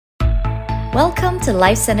Welcome to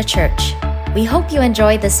Life Center Church. We hope you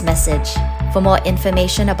enjoy this message. For more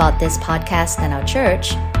information about this podcast and our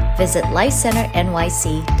church, visit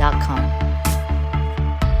lifecenternyc.com.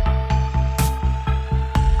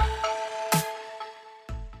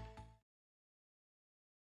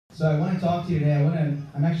 So I want to talk to you today.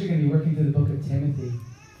 I'm actually going to be working through the book of Timothy.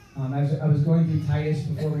 I was going through Titus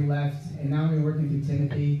before we left, and now we're working through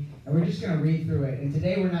Timothy, and we're just going to read through it. And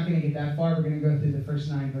today we're not going to get that far. We're going to go through the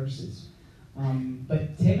first 9 verses.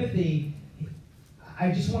 But Timothy,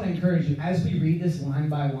 I just want to encourage you, as we read this line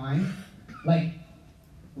by line,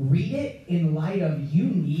 read it in light of you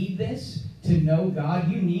need this to know God.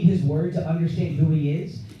 You need His Word to understand who He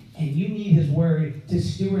is. And you need His Word to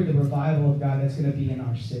steward the revival of God that's going to be in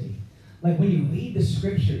our city. Like when you read the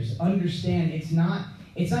Scriptures, understand it's not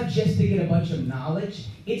just to get a bunch of knowledge.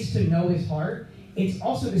 It's to know His heart. It's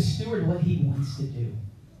also to steward what He wants to do.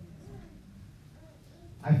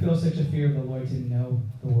 I feel such a fear of the Lord to know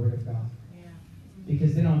the Word of God. Yeah.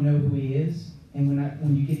 Because then I'll know who He is. And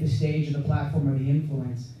when you get the stage or the platform or the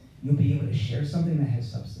influence, you'll be able to share something that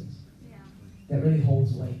has substance. Yeah. That really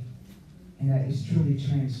holds weight. And that is truly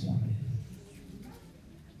transformative.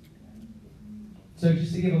 So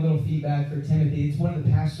just to give a little feedback for Timothy, it's one of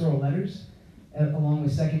the pastoral letters, along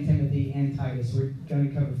with 2 Timothy and Titus. We're going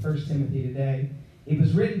to cover 1 Timothy today. It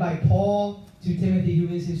was written by Paul to Timothy, who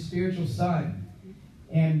is his spiritual son.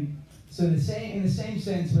 And so in the same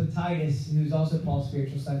sense with Titus, who's also Paul's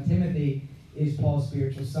spiritual son, Timothy is Paul's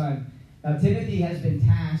spiritual son. Now Timothy has been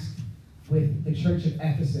tasked with the church of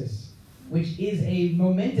Ephesus, which is a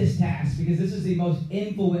momentous task because this is the most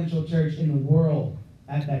influential church in the world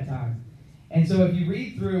at that time. And so if you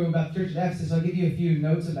read through about the church of Ephesus, I'll give you a few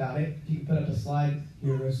notes about it. If you can put up a slide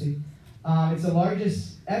here, Rosie.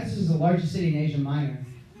 Ephesus is the largest city in Asia Minor.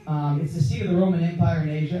 It's the seat of the Roman Empire in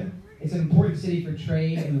Asia. It's an important city for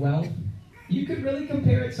trade and wealth. You could really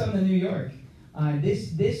compare it some to New York.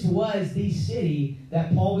 This was the city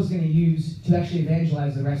that Paul was going to use to actually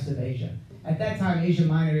evangelize the rest of Asia. At that time, Asia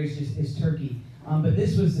Minor is Turkey. But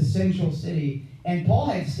this was the central city. And Paul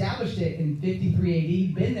had established it in 53 AD.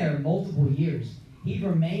 He'd been there multiple years. He'd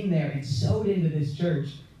remained there and sowed into this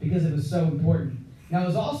church because it was so important. Now, it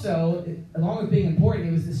was also, along with being important,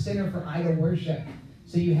 it was the center for idol worship.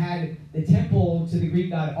 So you had the temple to the Greek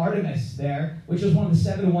god Artemis there, which was one of the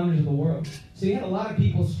 7 wonders of the world. So you had a lot of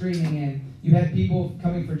people streaming in. You had people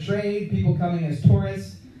coming for trade, people coming as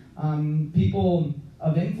tourists, people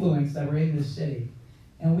of influence that were in this city.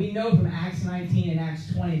 And we know from Acts 19 and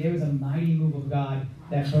Acts 20, there was a mighty move of God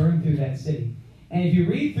that burned through that city. And if you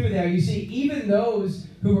read through there, you see even those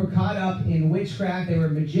who were caught up in witchcraft, they were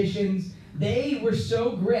magicians, they were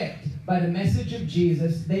so gripped by the message of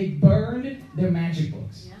Jesus, they burned their magic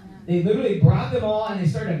books. Yeah. They literally brought them all and they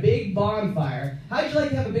started a big bonfire. How'd you like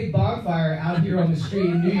to have a big bonfire out here on the street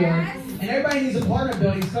in New York? And everybody in these apartment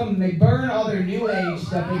buildings come and they burn all their new age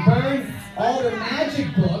stuff. They burn all their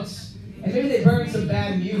magic books. And maybe they burn some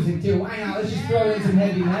bad music too. Why not? Let's just throw in some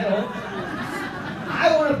heavy metal.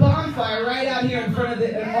 I want a bonfire right out here in front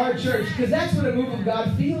of our church because that's what a move of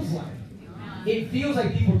God feels like. It feels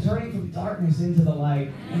like people turning from darkness into the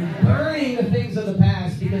light and burning the things of the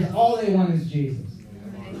past because all they want is Jesus.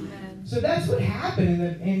 So that's what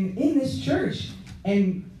happened in this church.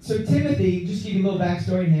 And so Timothy, just to give you a little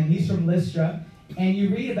backstory to him, he's from Lystra. And you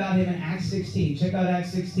read about him in Acts 16. Check out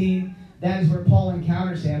Acts 16. That is where Paul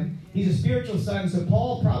encounters him. He's a spiritual son, so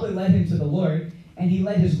Paul probably led him to the Lord. And he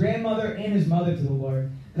led his grandmother and his mother to the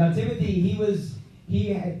Lord. Now Timothy,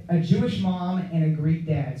 he had a Jewish mom and a Greek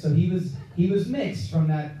dad. So he was mixed from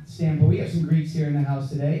that standpoint. We have some Greeks here in the house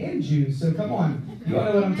today and Jews. So come on. You all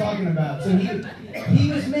know what I'm talking about. So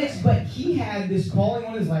he was mixed, but he had this calling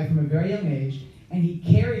on his life from a very young age, and he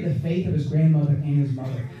carried the faith of his grandmother and his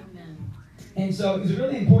mother. And so he was a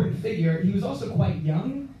really important figure. He was also quite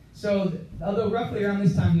young. So although roughly around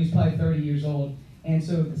this time he was probably 30 years old, and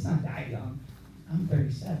so it's not that young. I'm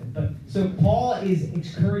 37. But so Paul is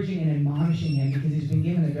encouraging and admonishing him because he's been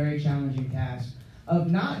given a very challenging task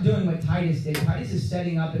of not doing what Titus did. Titus is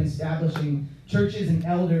setting up and establishing churches and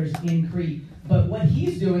elders in Crete. But what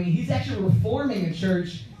he's doing, he's actually reforming a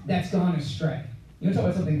church that's gone astray. You want to talk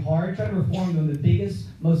about something hard? Try to reform one of the biggest,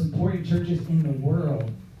 most important churches in the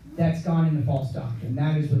world that's gone into false doctrine.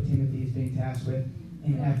 That is what Timothy is being tasked with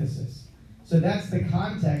in Ephesus. So that's the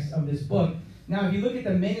context of this book. Now, if you look at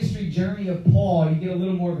the ministry journey of Paul, you get a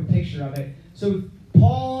little more of a picture of it. So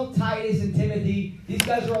Paul, Titus, and Timothy, these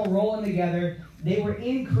guys are all rolling together. They were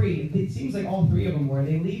in Crete. It seems like all 3 of them were.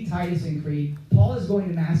 They leave Titus in Crete. Paul is going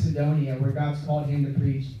to Macedonia, where God's called him to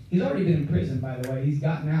preach. He's already been in prison, by the way. He's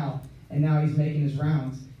gotten out, and now he's making his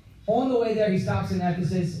rounds. On the way there, he stops in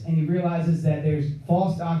Ephesus, and he realizes that there's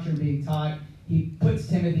false doctrine being taught. He puts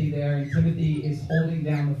Timothy there, and Timothy is holding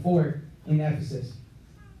down the fort in Ephesus.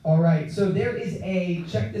 All right, so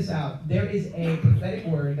check this out. There is a prophetic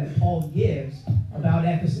word that Paul gives about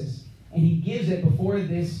Ephesus. And he gives it before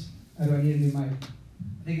this. Oh, do I need a new mic?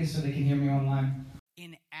 I think it's so they can hear me online.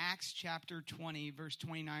 In Acts chapter 20, verse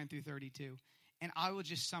 29 through 32. And I will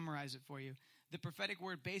just summarize it for you. The prophetic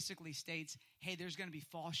word basically states, hey, there's going to be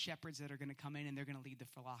false shepherds that are going to come in and they're going to lead the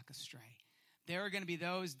flock astray. There are going to be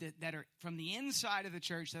those that are from the inside of the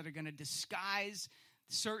church that are going to disguise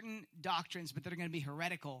certain doctrines, but they're going to be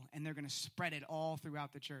heretical, and they're going to spread it all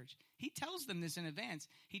throughout the church. He tells them this in advance.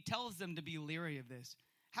 He tells them to be leery of this.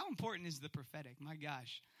 How important is the prophetic? My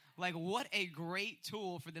gosh. Like, what a great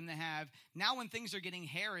tool for them to have. Now when things are getting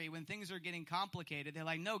hairy, when things are getting complicated, they're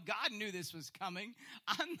like, no, God knew this was coming.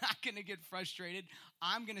 I'm not going to get frustrated.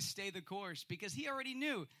 I'm going to stay the course, because he already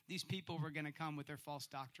knew these people were going to come with their false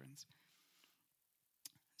doctrines.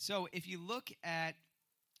 So if you look at,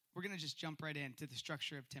 we're going to just jump right into the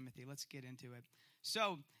structure of Timothy. Let's get into it.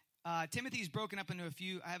 So Timothy's broken up into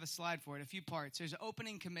I have a slide for it, a few parts. There's an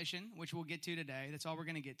opening commission, which we'll get to today. That's all we're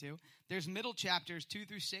going to get to. There's middle chapters 2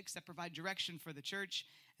 through 6 that provide direction for the church.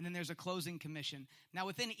 And then there's a closing commission. Now,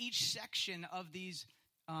 within each section of these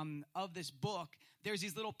of this book, there's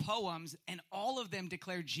these little poems, and all of them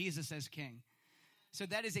declare Jesus as king. So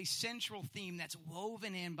that is a central theme that's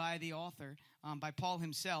woven in by the author, by Paul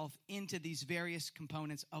himself, into these various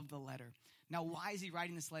components of the letter. Now, why is he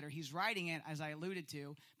writing this letter? He's writing it, as I alluded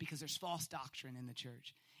to, because there's false doctrine in the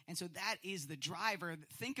church. And so that is the driver.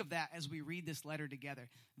 Think of that as we read this letter together.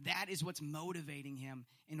 That is what's motivating him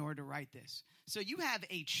in order to write this. So you have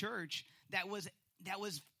a church that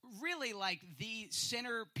was really like the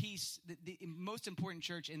centerpiece, the most important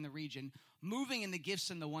church in the region, moving in the gifts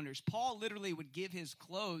and the wonders. Paul literally would give his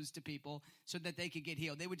clothes to people so that they could get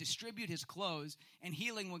healed. They would distribute his clothes, and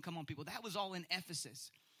healing would come on people. That was all in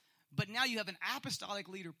Ephesus. But now you have an apostolic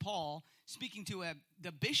leader, Paul, speaking to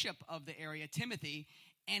the bishop of the area, Timothy.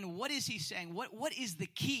 And what is he saying? What is the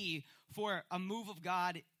key for a move of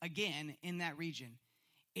God again in that region?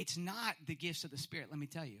 It's not the gifts of the Spirit, let me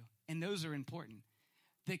tell you. And those are important.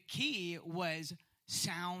 The key was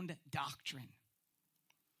sound doctrine.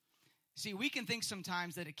 See, we can think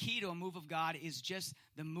sometimes that a key to a move of God is just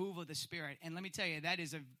the move of the Spirit. And let me tell you, that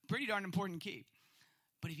is a pretty darn important key.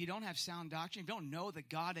 But if you don't have sound doctrine, if you don't know the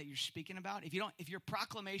God that you're speaking about, if your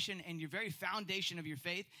proclamation and your very foundation of your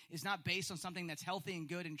faith is not based on something that's healthy and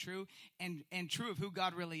good and true of who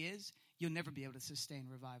God really is, you'll never be able to sustain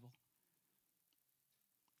revival.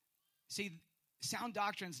 See, sound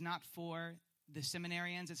doctrine is not for the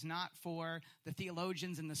seminarians. It's not for the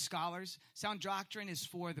theologians and the scholars. Sound doctrine is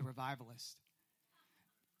for the revivalists.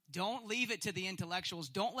 Don't leave it to the intellectuals.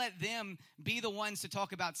 Don't let them be the ones to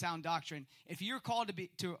talk about sound doctrine. If you're called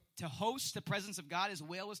to host the presence of God, as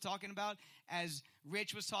Will was talking about, as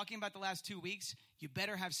Rich was talking about the last 2 weeks, you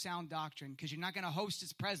better have sound doctrine, because you're not going to host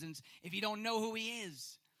his presence if you don't know who he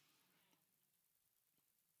is.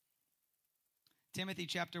 Timothy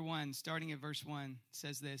chapter 1, starting at verse 1,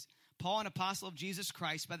 says this: Paul, an apostle of Jesus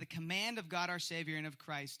Christ, by the command of God our Savior and of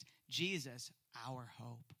Christ Jesus, our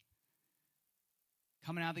hope.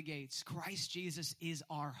 Coming out of the gates, Christ Jesus is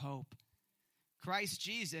our hope. Christ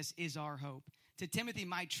Jesus is our hope. To Timothy,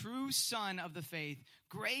 my true son of the faith,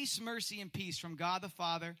 grace, mercy, and peace from God the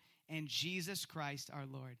Father and Jesus Christ our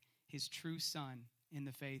Lord, his true son in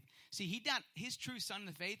the faith. See, he got his true son in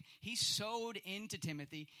the faith. He sowed into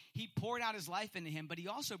Timothy. He poured out his life into him, but he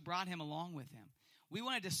also brought him along with him. We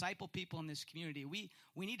want to disciple people in this community. We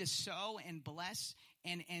need to sow and bless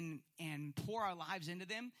and pour our lives into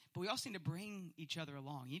them, but we also need to bring each other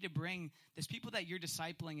along. You need to bring these people that you're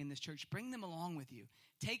discipling in this church, bring them along with you.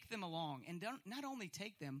 Take them along. And not only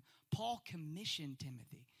take them, Paul commissioned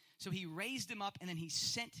Timothy. So he raised him up, and then he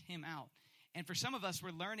sent him out. And for some of us,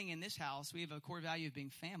 we're learning in this house, we have a core value of being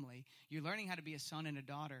family. You're learning how to be a son and a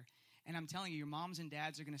daughter. And I'm telling you, your moms and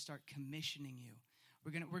dads are going to start commissioning you.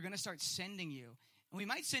 We're going to start sending you. And we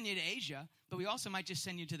might send you to Asia, but we also might just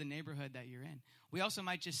send you to the neighborhood that you're in. We also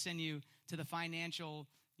might just send you to the financial,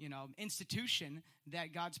 institution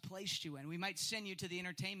that God's placed you in. We might send you to the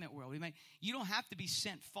entertainment world. You don't have to be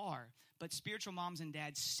sent far, but spiritual moms and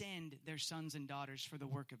dads send their sons and daughters for the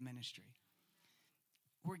work of ministry.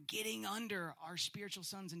 We're getting under our spiritual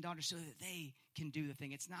sons and daughters so that they can do the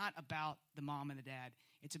thing. It's not about the mom and the dad.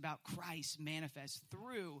 It's about Christ manifest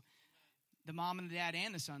through the mom and the dad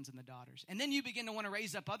and the sons and the daughters. And then you begin to want to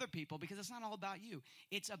raise up other people, because it's not all about you.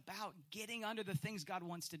 It's about getting under the things God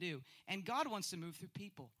wants to do. And God wants to move through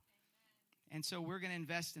people. And so we're going to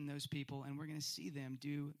invest in those people, and we're going to see them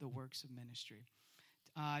do the works of ministry.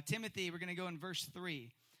 Timothy, we're going to go in verse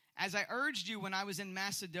 3. As I urged you when I was in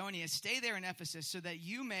Macedonia, stay there in Ephesus so that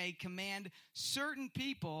you may command certain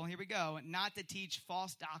people, here we go, not to teach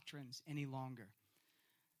false doctrines any longer.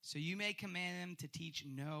 So you may command them to teach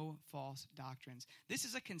no false doctrines. This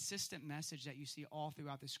is a consistent message that you see all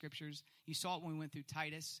throughout the scriptures. You saw it when we went through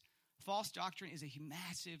Titus. False doctrine is a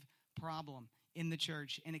massive problem in the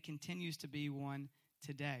church, and it continues to be one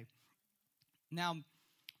today. Now,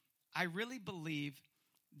 I really believe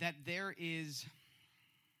that there is,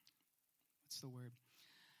 what's the word?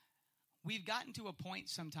 We've gotten to a point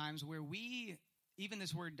sometimes where we, even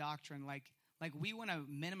this word doctrine, like we want to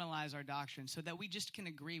minimize our doctrine so that we just can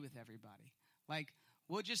agree with everybody. Like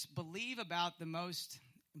we'll just believe about the most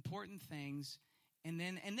important things, and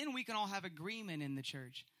then we can all have agreement in the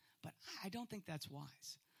church. But I don't think that's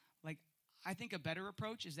wise. Like I think a better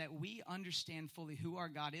approach is that we understand fully who our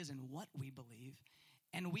God is and what we believe,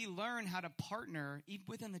 and we learn how to partner even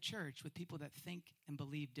within the church with people that think and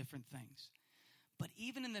believe different things. But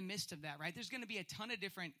even in the midst of that, right, there's going to be a ton of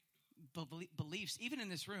different beliefs, even in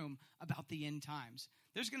this room, about the end times.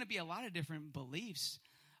 There's going to be a lot of different beliefs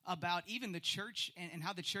about even the church and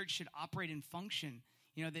how the church should operate and function,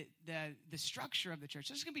 you know, the structure of the church.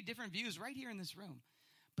 There's going to be different views right here in this room.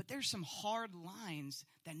 But there's some hard lines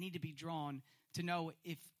that need to be drawn to know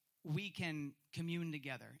if we can commune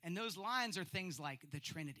together. And those lines are things like the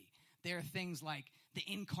Trinity. There are things like the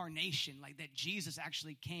incarnation, like that Jesus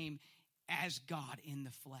actually came as God in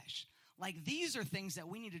the flesh. Like these are things that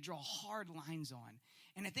we need to draw hard lines on.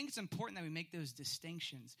 And I think it's important that we make those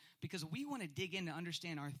distinctions because we want to dig in to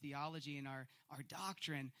understand our theology and our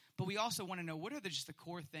doctrine, but we also want to know what are just the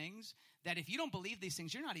core things that if you don't believe these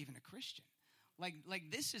things, you're not even a Christian.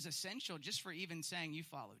 Like this is essential just for even saying you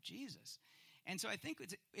follow Jesus. And so I think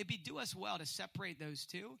it'd be do us well to separate those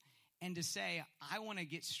two and to say, I want to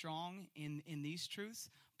get strong in these truths,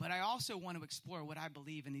 but I also want to explore what I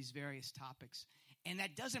believe in these various topics. And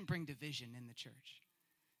that doesn't bring division in the church.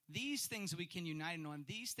 These things we can unite on,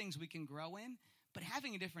 these things we can grow in, but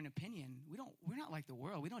having a different opinion, we're not like the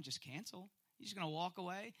world. We don't just cancel. You're just going to walk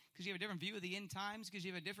away because you have a different view of the end times, because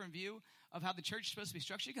you have a different view of how the church is supposed to be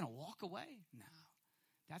structured. You're going to walk away? No,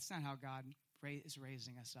 that's not how God is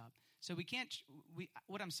raising us up. So we can't,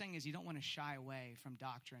 what I'm saying is you don't want to shy away from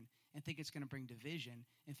doctrine and think it's going to bring division.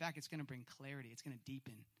 In fact, it's going to bring clarity. It's going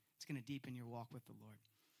to deepen your walk with the Lord.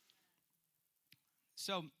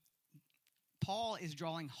 So Paul is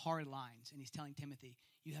drawing hard lines, and he's telling Timothy,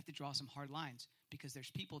 you have to draw some hard lines because there's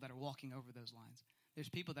people that are walking over those lines. There's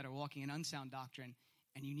people that are walking in unsound doctrine,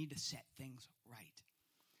 and you need to set things right.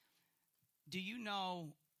 Do you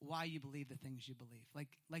know why you believe the things you believe?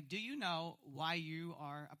 Like, do you know why you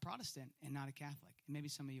are a Protestant and not a Catholic? And maybe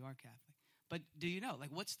some of you are Catholic. But do you know? Like,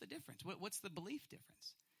 what's the difference? What's the belief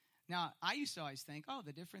difference? Now, I used to always think,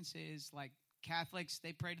 the difference is, like, Catholics,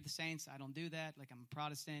 they pray to the saints. I don't do that. Like, I'm a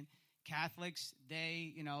Protestant. Catholics,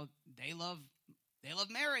 they love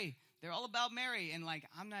Mary. They're all about Mary. And, like,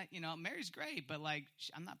 I'm not, Mary's great, but, like,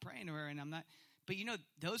 I'm not praying to her, and I'm not. But,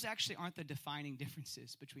 those actually aren't the defining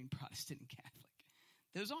differences between Protestant and Catholic.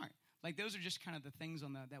 Those aren't. Like, those are just kind of the things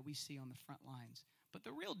that we see on the front lines. But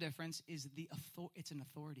the real difference is it's an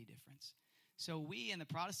authority difference. So we in the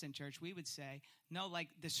Protestant church, we would say, no, like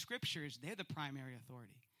the scriptures, they're the primary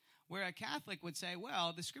authority. Where a Catholic would say,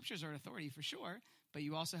 well, the scriptures are authority for sure, but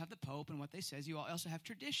you also have the Pope and what they says. You also have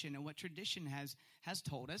tradition and what tradition has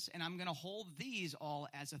told us, and I'm going to hold these all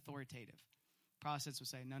as authoritative. Protestants would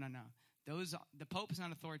say, no. The Pope is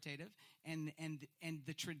not authoritative, and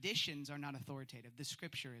the traditions are not authoritative. The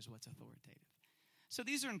scripture is what's authoritative. So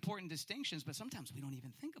these are important distinctions, but sometimes we don't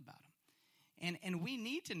even think about them. And we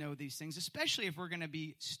need to know these things, especially if we're going to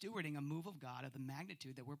be stewarding a move of God of the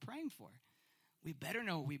magnitude that we're praying for. We better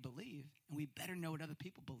know what we believe, and we better know what other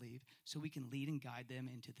people believe so we can lead and guide them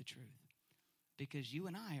into the truth. Because you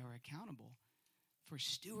and I are accountable for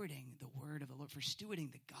stewarding the word of the Lord, for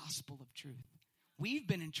stewarding the gospel of truth. We've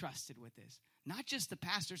been entrusted with this, not just the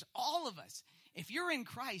pastors, all of us. If you're in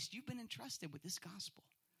Christ, you've been entrusted with this gospel.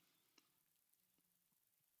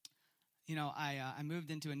 I moved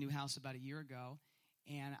into a new house about a year ago,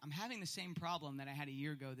 and I'm having the same problem that I had a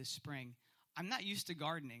year ago this spring. I'm not used to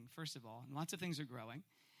gardening, first of all, and lots of things are growing.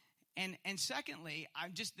 And secondly,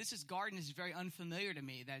 garden is very unfamiliar to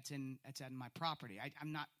me. That's in my property.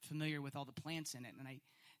 I'm not familiar with all the plants in it,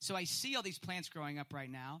 so I see all these plants growing up right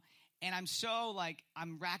now, and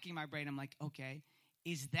I'm racking my brain. I'm like, okay,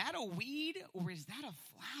 is that a weed or is that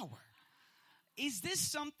a flower? Is this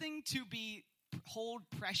something to be hold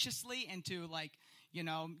preciously and to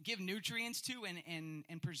give nutrients to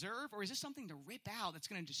and preserve? Or is this something to rip out that's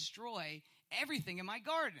going to destroy everything in my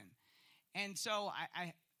garden? And so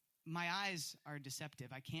my eyes are deceptive.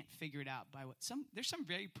 I can't figure it out by there's some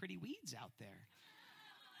very pretty weeds out there.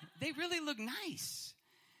 They really look nice.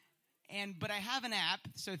 But I have an app,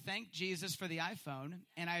 so thank Jesus for the iPhone.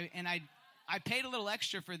 And I paid a little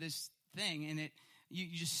extra for this thing, and you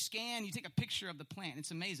just scan, you take a picture of the plant.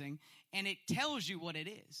 It's amazing, and it tells you what it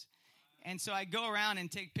is. And so I go around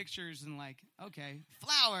and take pictures and okay,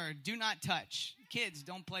 flower, do not touch. Kids,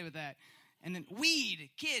 don't play with that. And then weed,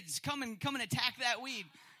 kids, come and attack that weed.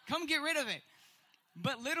 Come get rid of it.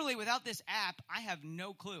 But literally without this app, I have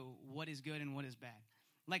no clue what is good and what is bad.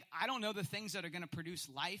 I don't know the things that are going to produce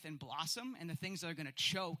life and blossom and the things that are going to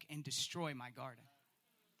choke and destroy my garden.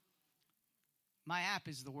 My app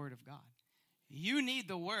is the Word of God. You need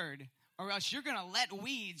the Word, or else you're going to let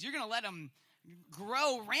weeds, you're going to let them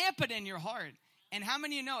grow rampant in your heart. And how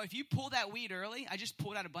many of you know, if you pull that weed early, I just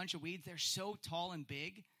pulled out a bunch of weeds. They're so tall and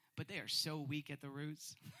big, but they are so weak at the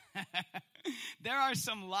roots. There are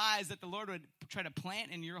some lies that the Lord would try to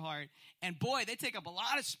plant in your heart. And boy, they take up a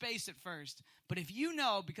lot of space at first. But if you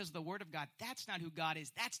know, because of the Word of God, that's not who God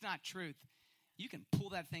is, that's not truth, you can pull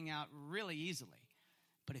that thing out really easily.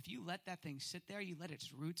 But if you let that thing sit there, you let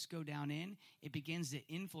its roots go down in, it begins to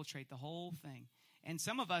infiltrate the whole thing. And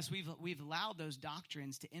some of us, we've allowed those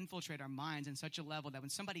doctrines to infiltrate our minds in such a level that when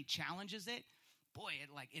somebody challenges it, boy,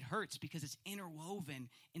 it hurts because it's interwoven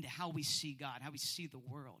into how we see God, how we see the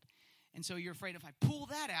world. And so you're afraid if I pull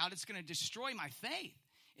that out, it's going to destroy my faith.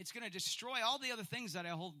 It's going to destroy all the other things that I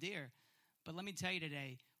hold dear. But let me tell you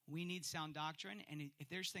today, we need sound doctrine. And if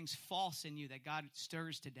there's things false in you that God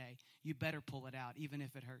stirs today, you better pull it out, even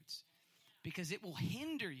if it hurts. Because it will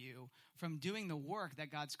hinder you from doing the work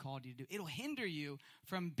that God's called you to do. It'll hinder you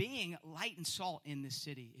from being light and salt in this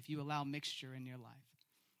city if you allow mixture in your life.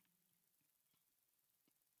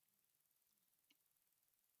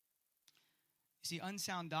 See,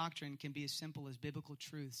 unsound doctrine can be as simple as biblical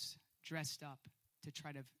truths dressed up to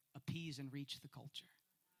try to appease and reach the culture.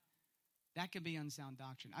 That can be unsound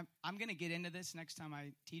doctrine. I'm going to get into this next time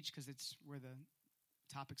I teach because it's where the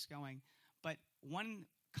topic's going. But one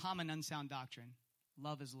common unsound doctrine,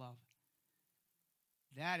 love is love.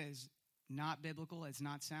 That is not biblical. It's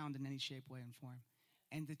not sound in any shape, way, and form.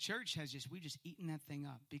 And the church we've just eaten that thing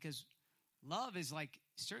up because love is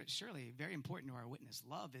surely very important to our witness.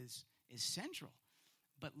 Love is central.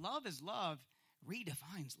 But love is love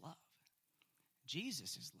redefines love.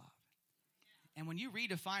 Jesus is love. And when you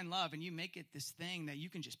redefine love and you make it this thing that you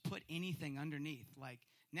can just put anything underneath,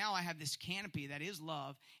 now I have this canopy that is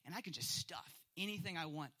love, and I can just stuff anything I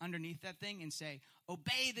want underneath that thing and say,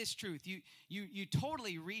 obey this truth. You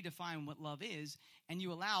totally redefine what love is, and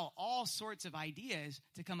you allow all sorts of ideas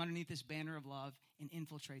to come underneath this banner of love and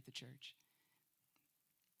infiltrate the church.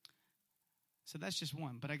 So that's just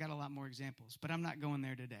one, but I got a lot more examples, but I'm not going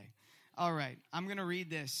there today. All right, I'm going to read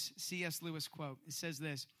this C.S. Lewis quote. It says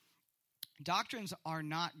this: doctrines are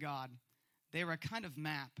not God. They are a kind of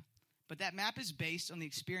map, but that map is based on the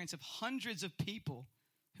experience of hundreds of people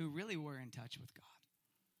who really were in touch with God.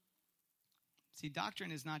 See,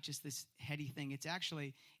 doctrine is not just this heady thing.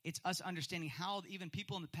 It's us understanding how even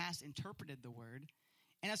people in the past interpreted the word,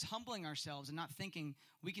 and us humbling ourselves and not thinking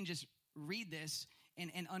we can just read this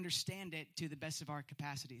and understand it to the best of our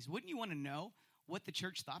capacities. Wouldn't you want to know what the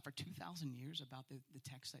church thought for 2,000 years about the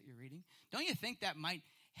text that you're reading? Don't you think that might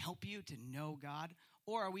help you to know God?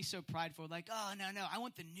 Or are we so prideful, oh, no, I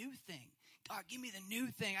want the new thing. God, give me the new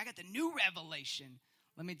thing. I got the new revelation.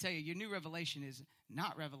 Let me tell you, your new revelation is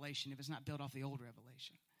not revelation if it's not built off the old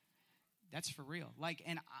revelation. That's for real.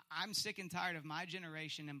 And I'm sick and tired of my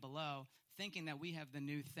generation and below thinking that we have the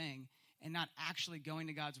new thing and not actually going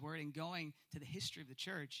to God's word and going to the history of the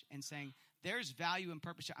church and saying, there's value and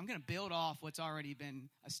purpose. I'm going to build off what's already been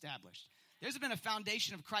established. There's been a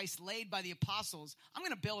foundation of Christ laid by the apostles. I'm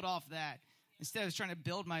going to build off that instead of trying to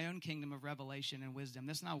build my own kingdom of revelation and wisdom.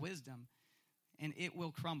 That's not wisdom, and it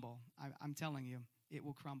will crumble. I'm telling you, it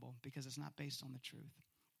will crumble because it's not based on the truth.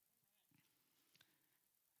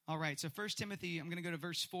 All right, so 1 Timothy, I'm going to go to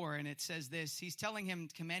verse 4, and it says this. He's telling him,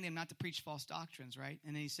 commanding him not to preach false doctrines, right?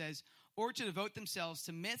 And then he says, or to devote themselves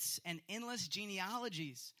to myths and endless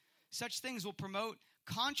genealogies. Such things will promote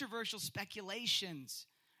controversial speculations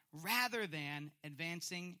rather than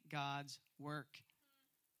advancing God's work,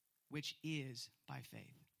 which is by faith.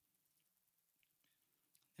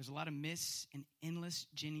 There's a lot of myths and endless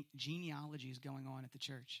genealogies going on at the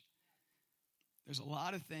church. There's a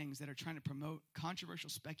lot of things that are trying to promote controversial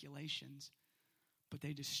speculations, but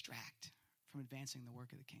they distract from advancing the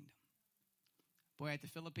work of the kingdom. Boy, at the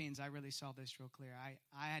Philippines, I really saw this real clear.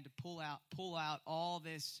 I had to pull out all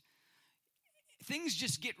this. Things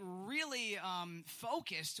just get really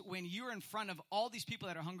focused when you're in front of all these people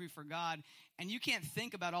that are hungry for God, and you can't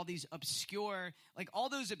think about all these obscure, like all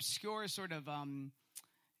those obscure sort of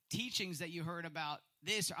teachings that you heard about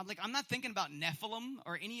this. I'm not thinking about Nephilim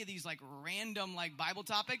or any of these like random like Bible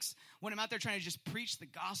topics when I'm out there trying to just preach the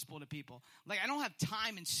gospel to people. Like I don't have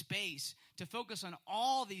time and space to focus on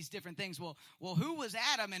all these different things. Well, who was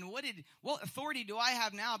Adam and what authority do I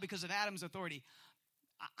have now because of Adam's authority?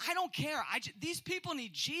 I don't care. These people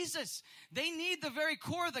need Jesus. They need the very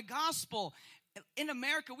core of the gospel. In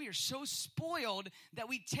America, we are so spoiled that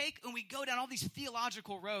we take and we go down all these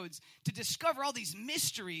theological roads to discover all these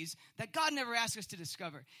mysteries that God never asked us to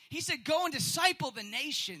discover. He said, go and disciple the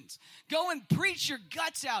nations. Go and preach your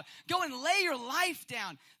guts out. Go and lay your life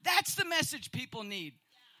down. That's the message people need.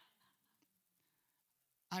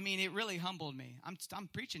 I mean, it really humbled me. I'm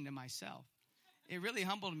preaching to myself. It really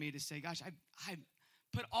humbled me to say, gosh, I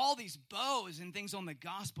put all these bows and things on the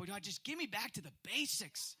gospel. God, just give me back to the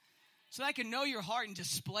basics so that I can know your heart and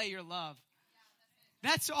display your love.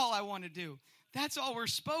 That's all I want to do. That's all we're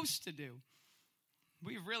supposed to do.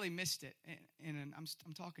 We've really missed it, and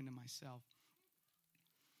I'm talking to myself.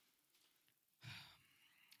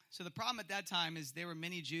 So the problem at that time is there were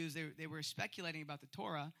many Jews, they were speculating about the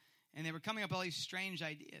Torah, and they were coming up with all these strange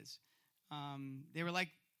ideas. They were like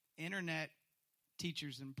internet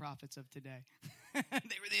teachers and prophets of today. They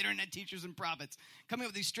were the internet teachers and prophets coming up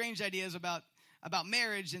with these strange ideas about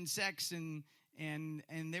marriage and sex, and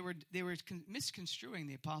they were misconstruing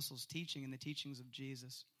the apostles' teaching and the teachings of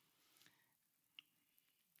Jesus.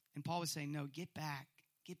 And Paul was saying, no, get back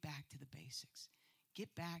to the basics.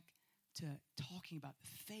 Get back to talking about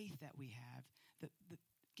the faith that we have.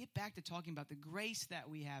 Get back to talking about the grace that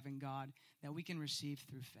we have in God that we can receive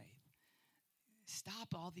through faith. Stop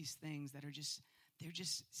all these things that are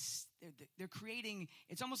they're creating,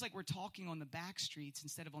 it's almost like we're talking on the back streets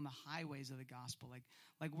instead of on the highways of the gospel.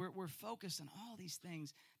 Like we're focused on all these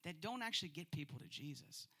things that don't actually get people to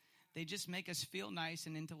Jesus. They just make us feel nice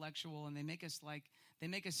and intellectual, and they make us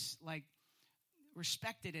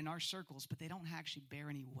respected in our circles, but they don't actually bear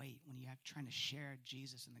any weight when you have trying to share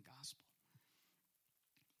Jesus and the gospel.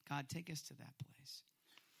 God, take us to that place.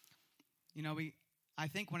 You know, when I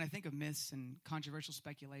think of myths and controversial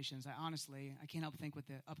speculations, I can't help think with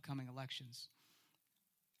the upcoming elections.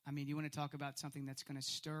 I mean, you want to talk about something that's going to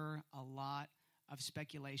stir a lot of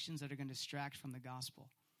speculations that are going to distract from the gospel.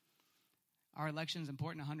 Our election is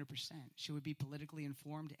important 100%. Should we be politically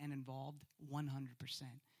informed and involved? 100%.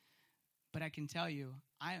 But I can tell you,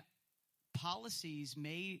 policies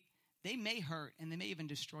may hurt and they may even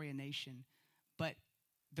destroy a nation. But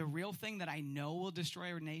the real thing that I know will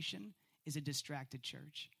destroy our nation is a distracted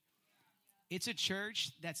church. It's a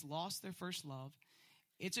church that's lost their first love.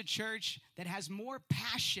 It's a church that has more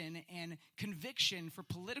passion and conviction for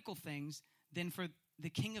political things than for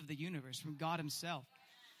the King of the universe, from God himself.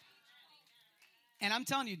 And I'm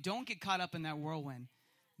telling you, don't get caught up in that whirlwind.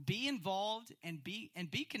 Be involved and be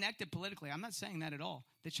connected politically. I'm not saying that at all.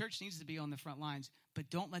 The church needs to be on the front lines,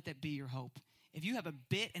 but don't let that be your hope. If you have a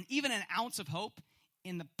bit and even an ounce of hope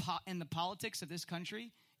in the politics of this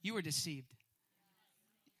country, you are deceived.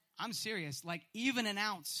 I'm serious, like even an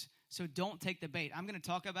ounce. So don't take the bait. I'm going to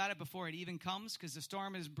talk about it before it even comes because the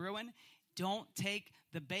storm is brewing. Don't take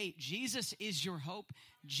the bait. Jesus is your hope.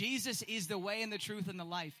 Jesus is the way and the truth and the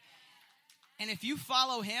life. And if you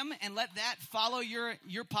follow him and let that follow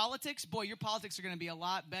your politics, boy, your politics are going to be a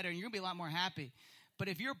lot better and you're going to be a lot more happy. But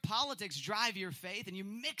if your politics drive your faith and you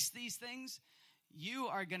mix these things, you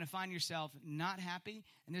are going to find yourself not happy,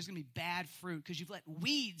 and there's going to be bad fruit because you've let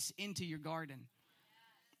weeds into your garden.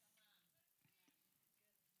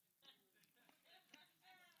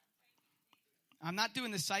 I'm not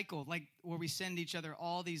doing the cycle like where we send each other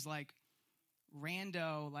all these like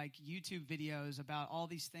rando like YouTube videos about all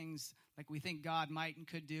these things like we think God might and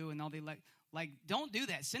could do, and all the like don't do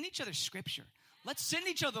that. Send each other scripture. Let's send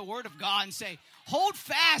each other the word of God and say, hold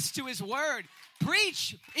fast to his word.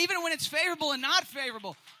 Preach, even when it's favorable and not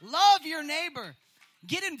favorable. Love your neighbor.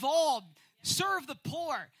 Get involved. Serve the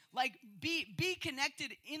poor. Like, be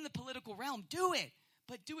connected in the political realm. Do it.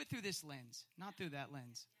 But do it through this lens, not through that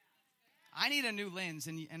lens. I need a new lens,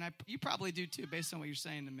 and you probably do too, based on what you're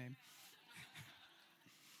saying to me.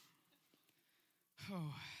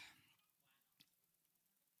 Oh.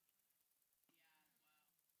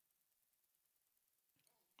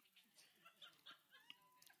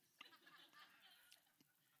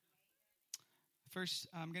 First,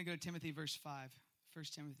 I'm going to go to Timothy verse 5. 1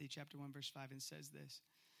 Timothy chapter 1 verse 5, and it says this.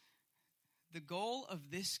 The goal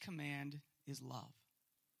of this command is love,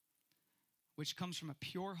 which comes from a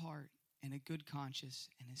pure heart and a good conscience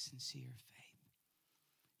and a sincere faith.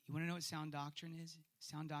 You want to know what sound doctrine is?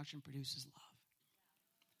 Sound doctrine produces love.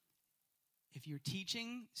 If you're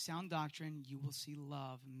teaching sound doctrine, you will see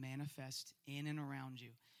love manifest in and around you.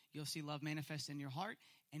 You'll see love manifest in your heart,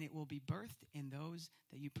 and it will be birthed in those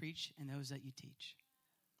that you preach and those that you teach.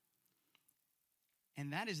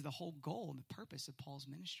 And that is the whole goal and the purpose of Paul's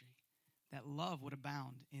ministry, that love would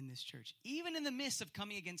abound in this church. Even in the midst of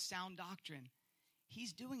coming against sound doctrine,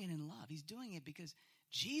 he's doing it in love. He's doing it because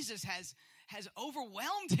Jesus has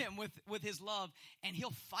overwhelmed him with his love, and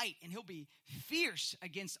he'll fight and he'll be fierce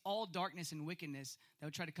against all darkness and wickedness that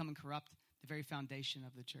would try to come and corrupt the very foundation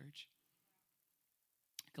of the church.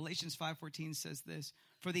 Galatians 5:14 says this,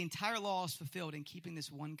 "For the entire law is fulfilled in keeping this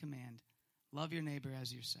one command, love your neighbor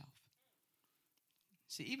as yourself."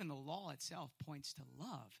 See, even the law itself points to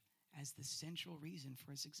love as the central reason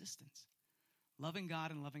for its existence. Loving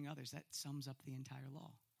God and loving others, that sums up the entire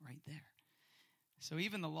law right there. So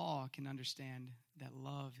even the law can understand that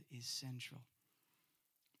love is central.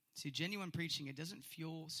 See, genuine preaching, it doesn't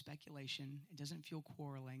fuel speculation. It doesn't fuel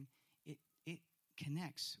quarreling. It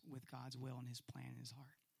connects with God's will and his plan in his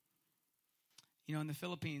heart. You know, in the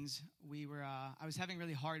Philippines, I was having a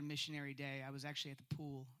really hard missionary day. I was actually at the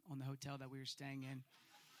pool on the hotel that we were staying in.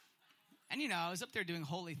 And, you know, I was up there doing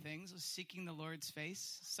holy things. I was seeking the Lord's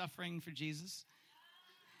face, suffering for Jesus.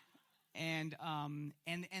 And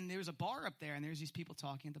there was a bar up there, and there was these people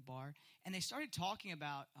talking at the bar. And they started talking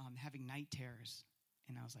about having night terrors.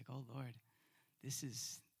 And I was like, oh, Lord, this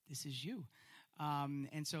is you.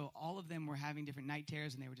 And so all of them were having different night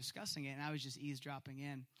terrors, and they were discussing it. And I was just eavesdropping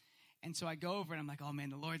in. And so I go over, and I'm like, oh, man,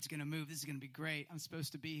 the Lord's going to move. This is going to be great. I'm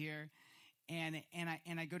supposed to be here. And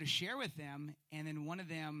I go to share with them, and then one of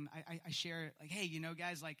them, I share, like, hey, you know,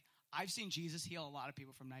 guys, like, I've seen Jesus heal a lot of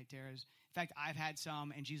people from night terrors. In fact, I've had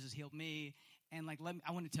some, and Jesus healed me. And, like,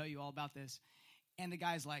 I want to tell you all about this. And the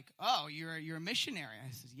guy's like, oh, you're a missionary.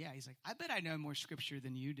 I said, yeah. He's like, I bet I know more scripture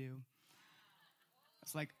than you do. I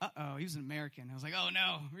was like, uh-oh, he was an American. I was like, oh,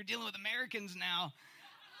 no, we're dealing with Americans now.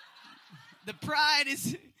 The pride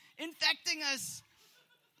is infecting us.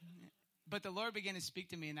 But the Lord began to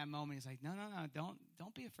speak to me in that moment. He's like, no,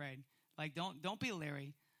 don't be afraid. Like, don't be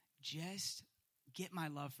leery. Just get my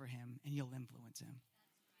love for him, and you'll influence him.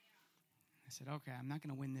 I said, okay, I'm not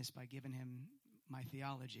going to win this by giving him my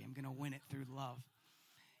theology. I'm going to win it through love.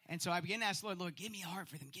 And so I began to ask the Lord, give me a heart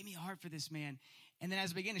for them. Give me a heart for this man. And then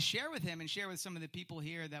as I began to share with him and share with some of the people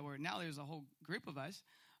here now there's a whole group of us,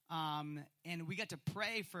 and we got to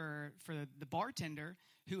pray for the bartender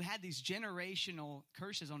who had these generational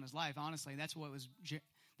curses on his life. Honestly, that's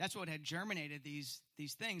what had germinated these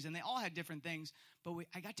things, and they all had different things. But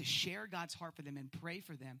I got to share God's heart for them and pray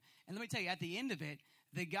for them. And let me tell you, at the end of it,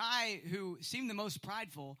 the guy who seemed the most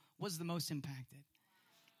prideful was the most impacted.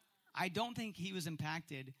 I don't think he was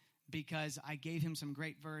impacted because I gave him some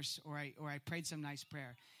great verse or I prayed some nice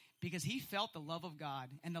prayer. Because he felt the love of God.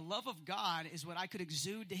 And the love of God is what I could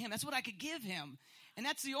exude to him. That's what I could give him. And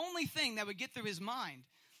that's the only thing that would get through his mind.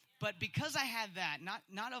 But because I had that,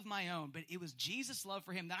 not of my own, but it was Jesus' love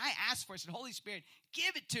for him that I asked for. I said, Holy Spirit,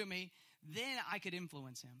 give it to me. Then I could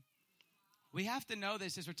influence him. We have to know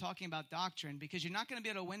this as we're talking about doctrine, because you're not going to be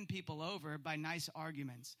able to win people over by nice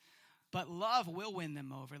arguments. But love will win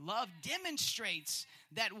them over. Love demonstrates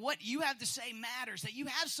that what you have to say matters, that you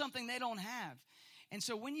have something they don't have. And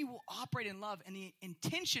so when you will operate in love, and the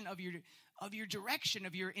intention of your direction,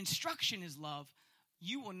 of your instruction is love,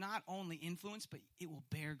 you will not only influence, but it will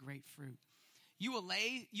bear great fruit. You will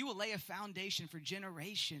lay a foundation for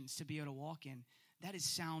generations to be able to walk in. That is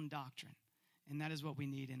sound doctrine. And that is what we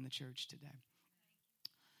need in the church today.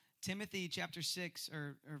 Timothy chapter 6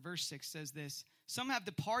 or verse 6 says this, some have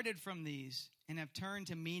departed from these and have turned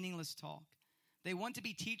to meaningless talk. They want to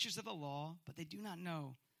be teachers of the law, but they do not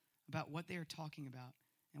know about what they are talking about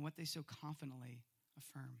and what they so confidently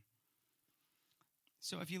affirm.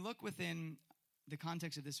 So if you look within the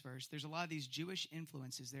context of this verse, there's a lot of these Jewish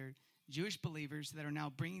influences. They're Jewish believers that are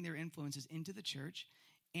now bringing their influences into the church.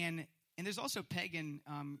 And there's also pagan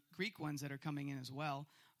Greek ones that are coming in as well.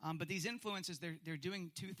 But these influences, they're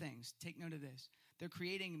doing two things. Take note of this. They're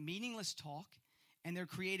creating meaningless talk, and they're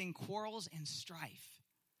creating quarrels and strife.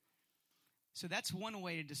 So that's one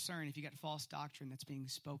way to discern if you got false doctrine that's being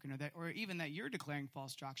spoken, or even that you're declaring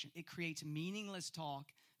false doctrine. It creates meaningless talk,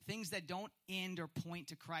 things that don't end or point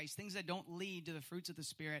to Christ, things that don't lead to the fruits of the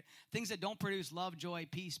Spirit, things that don't produce love, joy,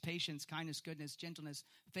 peace, patience, kindness, goodness, gentleness,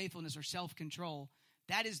 faithfulness, or self-control.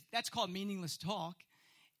 That's called meaningless talk,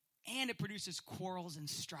 and it produces quarrels and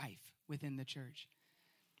strife within the church.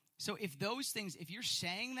 So if those things, if you're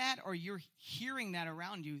saying that or you're hearing that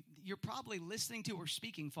around you, you're probably listening to or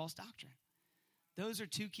speaking false doctrine. Those are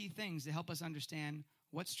two key things that help us understand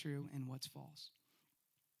what's true and what's false.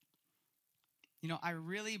 You know, I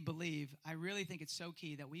really think it's so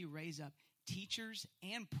key that we raise up teachers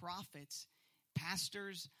and prophets,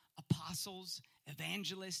 pastors, apostles,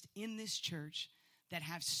 evangelists in this church that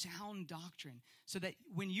have sound doctrine, so that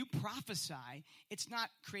when you prophesy, it's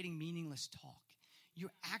not creating meaningless talk.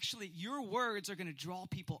 Your words are going to draw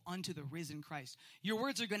people unto the risen Christ. Your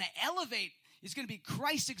words are going to elevate. It's going to be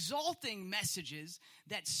Christ-exalting messages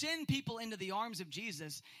that send people into the arms of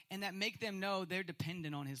Jesus and that make them know they're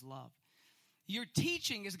dependent on his love. Your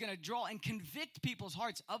teaching is going to draw and convict people's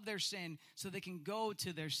hearts of their sin so they can go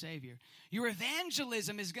to their Savior. Your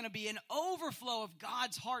evangelism is going to be an overflow of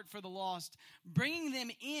God's heart for the lost, bringing them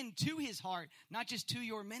into his heart, not just to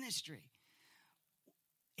your ministry.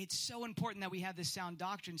 It's so important that we have this sound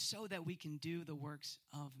doctrine so that we can do the works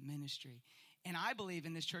of ministry. And I believe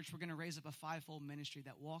in this church we're going to raise up a fivefold ministry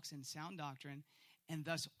that walks in sound doctrine and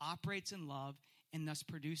thus operates in love and thus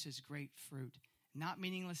produces great fruit. Not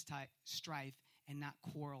meaningless strife and not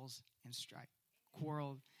quarrels and strife.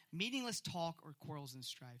 Meaningless talk or quarrels and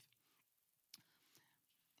strife.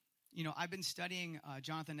 You know, I've been studying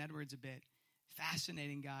Jonathan Edwards a bit.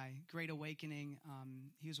 Fascinating guy, Great Awakening.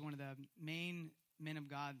 He was one of the main men of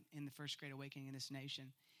God in the first Great Awakening in this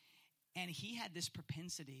nation. And he had this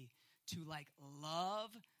propensity to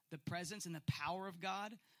love the presence and the power of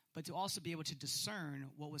God, but to also be able to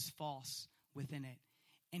discern what was false within it.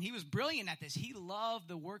 And he was brilliant at this. He loved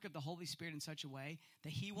the work of the Holy Spirit in such a way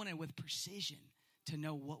that he wanted with precision to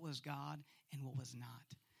know what was God and what was not.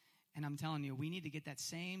 And I'm telling you, we need to get that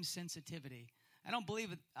same sensitivity. I don't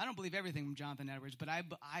believe everything from Jonathan Edwards, but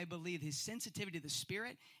I believe his sensitivity to the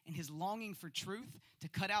Spirit and his longing for truth to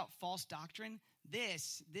cut out false doctrine.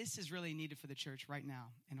 This is really needed for the church right now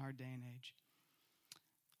in our day and age.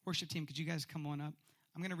 Worship team, could you guys come on up?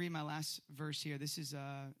 I'm going to read my last verse here. This is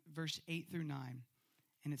verse 8 through 9.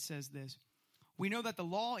 And it says this: we know that the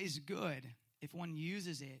law is good if one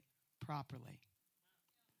uses it properly.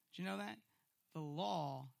 Do you know that? The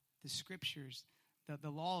law, the scriptures,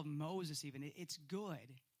 the law of Moses even, it's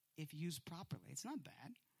good if used properly. It's not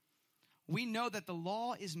bad. We know that the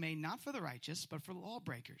law is made not for the righteous, but for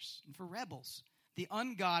lawbreakers and for rebels, the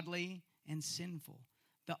ungodly and sinful,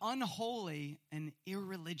 the unholy and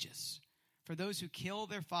irreligious, for those who kill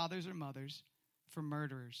their fathers or mothers, for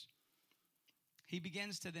murderers. He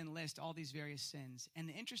begins to then list all these various sins. And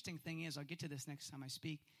the interesting thing is, I'll get to this next time I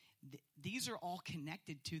speak, these are all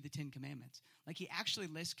connected to the 10 Commandments. He actually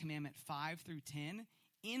lists Commandment 5 through 10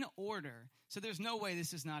 in order. So there's no way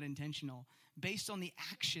this is not intentional, based on the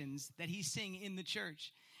actions that he's seeing in the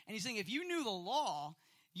church. And he's saying, if you knew the law,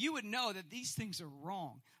 you would know that these things are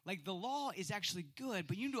wrong. The law is actually good,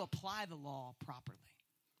 but you need to apply the law properly.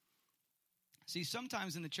 See,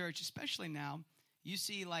 sometimes in the church, especially now, you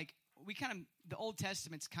see the Old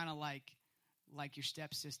Testament's kind of like your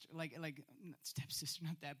stepsister, stepsister,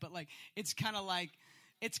 not that, but it's kind of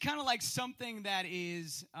like something that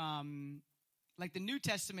is the New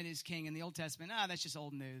Testament is king and the Old Testament, that's just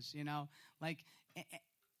old news, you know,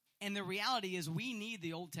 and the reality is we need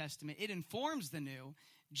the Old Testament. It informs the new.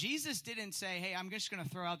 Jesus didn't say, hey, I'm just going to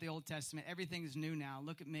throw out the Old Testament. Everything is new now.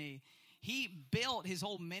 Look at me. He built his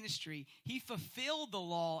whole ministry. He fulfilled the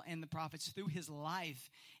law and the prophets through his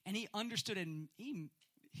life. And he understood and he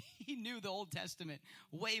knew the Old Testament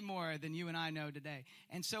way more than you and I know today.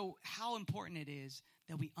 And so how important it is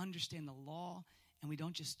that we understand the law and we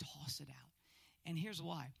don't just toss it out. And here's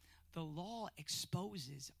why. The law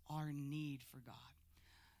exposes our need for God.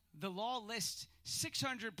 The law lists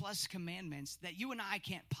 600 plus commandments that you and I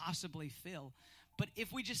can't possibly fill. But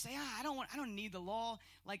if we just say, I don't need the law,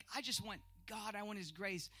 I just want God, I want his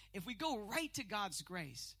grace. If we go right to God's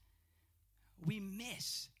grace, we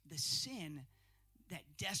miss the sin that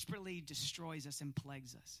desperately destroys us and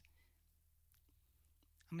plagues us.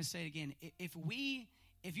 I'm going to say it again. If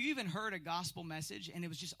you even heard a gospel message and it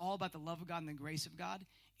was just all about the love of God and the grace of God,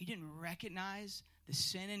 you didn't recognize the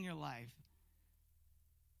sin in your life,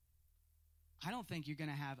 I don't think you're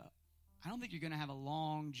going to have a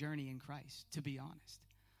long journey in Christ, to be honest.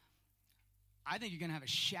 I think you're going to have a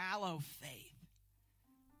shallow faith.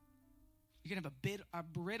 You're going to have a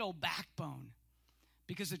brittle backbone.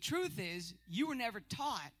 Because the truth is, you were never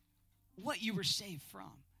taught what you were saved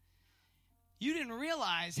from. You didn't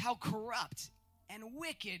realize how corrupt and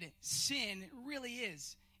wicked sin really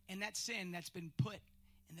is. And that sin that's been put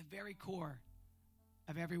in the very core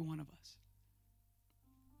of every one of us.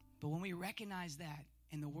 But when we recognize that,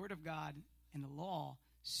 and the Word of God and the law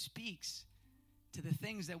speaks to the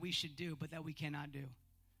things that we should do, but that we cannot do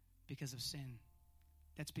because of sin.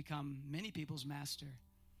 That's become many people's master.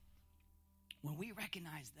 When we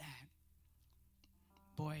recognize that,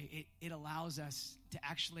 boy, it allows us to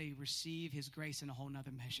actually receive his grace in a whole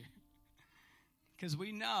nother measure. Because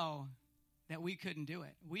we know that we couldn't do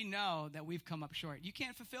it. We know that we've come up short. You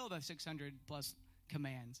can't fulfill the 600 plus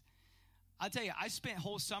commands. I'll tell you, I spent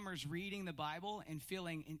whole summers reading the Bible and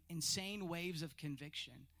feeling insane waves of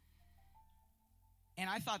conviction. And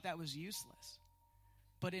I thought that was useless.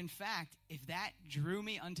 But in fact, if that drew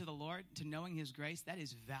me unto the Lord to knowing his grace, that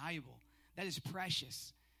is valuable. That is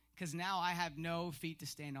precious. Because now I have no feet to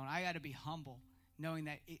stand on. I got to be humble, knowing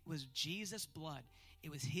that it was Jesus' blood. It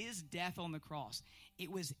was his death on the cross. It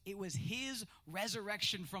was his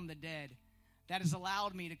resurrection from the dead that has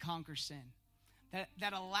allowed me to conquer sin.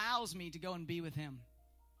 That allows me to go and be with him.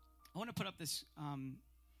 I want to put up this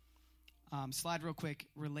slide real quick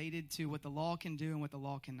related to what the law can do and what the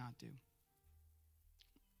law cannot do.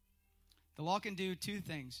 The law can do two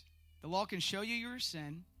things. The law can show you your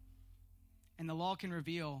sin, and the law can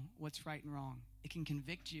reveal what's right and wrong. It can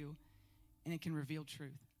convict you, and it can reveal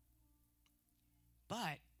truth.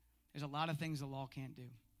 But there's a lot of things the law can't do.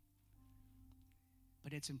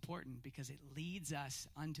 But it's important because it leads us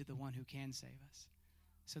unto the one who can save us.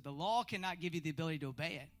 So the law cannot give you the ability to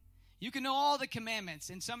obey it. You can know all the commandments,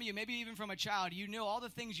 and some of you, maybe even from a child, you know all the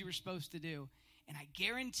things you were supposed to do. And I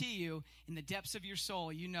guarantee you, in the depths of your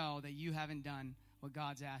soul, you know that you haven't done what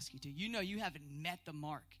God's asked you to. You know you haven't met the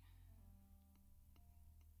mark.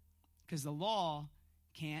 Because the law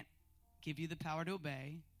can't give you the power to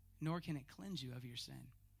obey, nor can it cleanse you of your sin.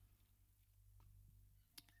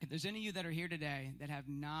 If there's any of you that are here today that have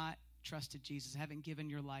not trusted Jesus, haven't given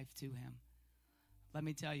your life to him, let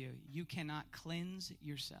me tell you, you cannot cleanse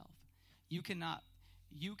yourself. You cannot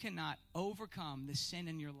overcome the sin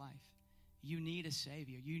in your life. You need a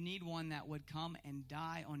Savior. You need one that would come and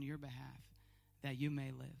die on your behalf that you may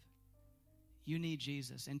live. You need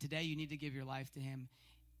Jesus. And today you need to give your life to him.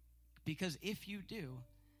 Because if you do,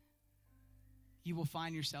 you will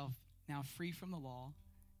find yourself now free from the law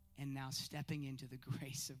and now stepping into the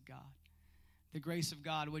grace of God. The grace of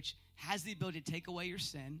God, which has the ability to take away your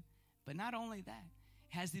sin, but not only that,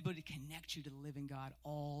 has the ability to connect you to the living God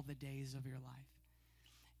all the days of your life.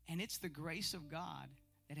 And it's the grace of God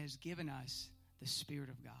that has given us the Spirit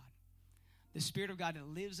of God. The Spirit of God that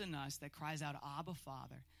lives in us, that cries out, Abba,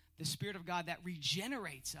 Father. The Spirit of God that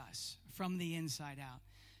regenerates us from the inside out.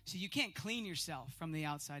 So you can't clean yourself from the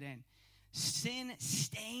outside in. Sin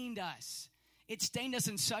stained us. It stained us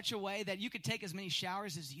in such a way that you could take as many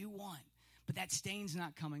showers as you want, but that stain's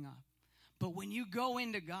not coming up. But when you go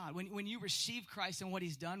into God, when you receive Christ and what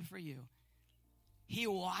he's done for you, he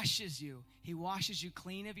washes you. He washes you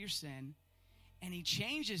clean of your sin, and he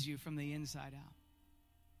changes you from the inside out.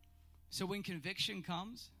 So when conviction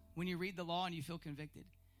comes, when you read the law and you feel convicted,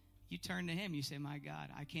 you turn to him. You say, my God,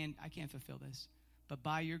 I can't fulfill this. But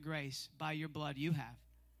by your grace, by your blood, you have.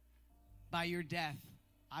 By your death,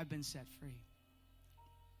 I've been set free.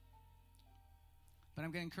 But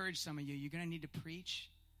I'm going to encourage some of you. You're going to need to preach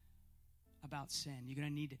about sin. You're going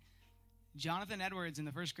to need to. Jonathan Edwards in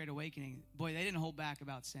the First Great Awakening, boy, they didn't hold back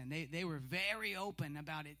about sin. They were very open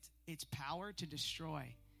about its power to destroy.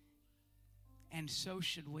 And so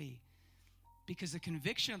should we. Because the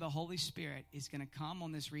conviction of the Holy Spirit is going to come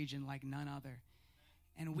on this region like none other.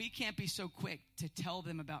 And we can't be so quick to tell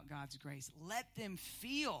them about God's grace. Let them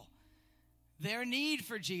feel their need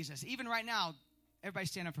for Jesus. Even right now, everybody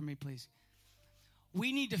stand up for me, please.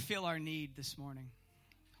 We need to feel our need this morning.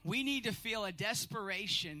 We need to feel a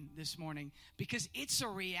desperation this morning because it's a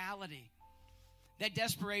reality. That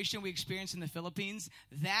desperation we experienced in the Philippines,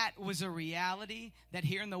 that was a reality that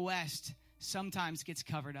here in the West sometimes gets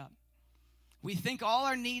covered up. We think all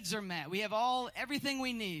our needs are met. We have everything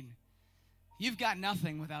we need. You've got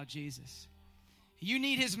nothing without Jesus. You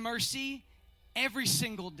need his mercy every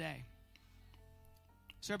single day.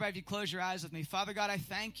 So everybody, if you close your eyes with me. Father God, I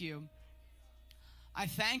thank you. I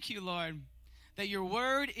thank you, Lord, that your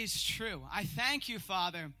word is true. I thank you,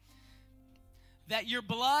 Father, that your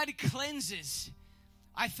blood cleanses.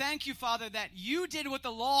 I thank you, Father, that you did what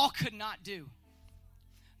the law could not do.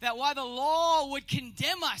 That while the law would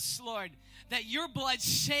condemn us, Lord, that your blood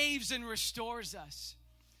saves and restores us.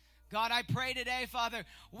 God, I pray today, Father,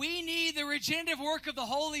 we need the regenerative work of the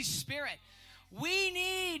Holy Spirit. We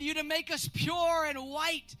need you to make us pure and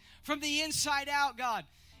white from the inside out, God.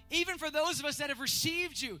 Even for those of us that have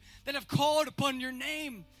received you, that have called upon your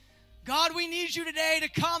name. God, we need you today to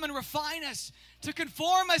come and refine us, to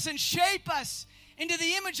conform us and shape us into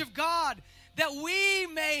the image of God, that we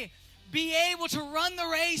may be able to run the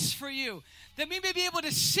race for you, that we may be able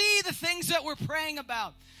to see the things that we're praying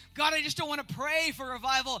about. God, I just don't want to pray for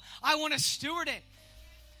revival. I want to steward it.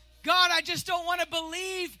 God, I just don't want to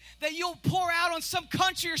believe that you'll pour out on some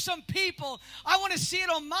country or some people. I want to see it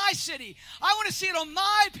on my city. I want to see it on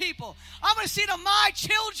my people. I want to see it on my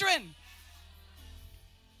children.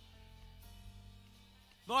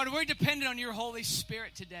 Lord, we're dependent on your Holy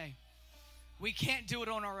Spirit today. We can't do it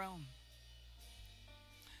on our own.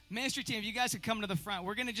 Ministry team, if you guys could come to the front,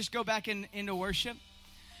 we're going to just go back into worship.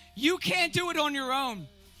 You can't do it on your own.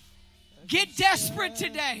 Get desperate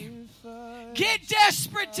today. Get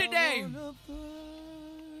desperate today.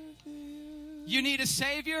 You need a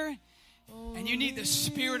Savior, and you need the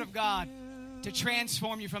Spirit of God to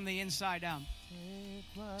transform you from the inside out.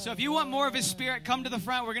 So if you want more of His Spirit, come to the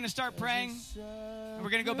front. We're going to start praying, and we're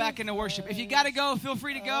going to go back into worship. If you got to go, feel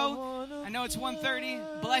free to go. I know it's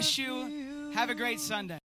 1:30. Bless you. Have a great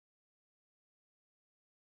Sunday.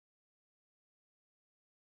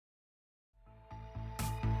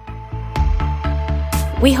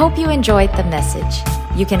 We hope you enjoyed the message.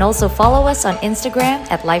 You can also follow us on Instagram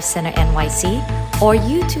at Life Center NYC or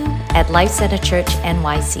YouTube at Life Center Church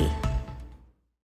NYC.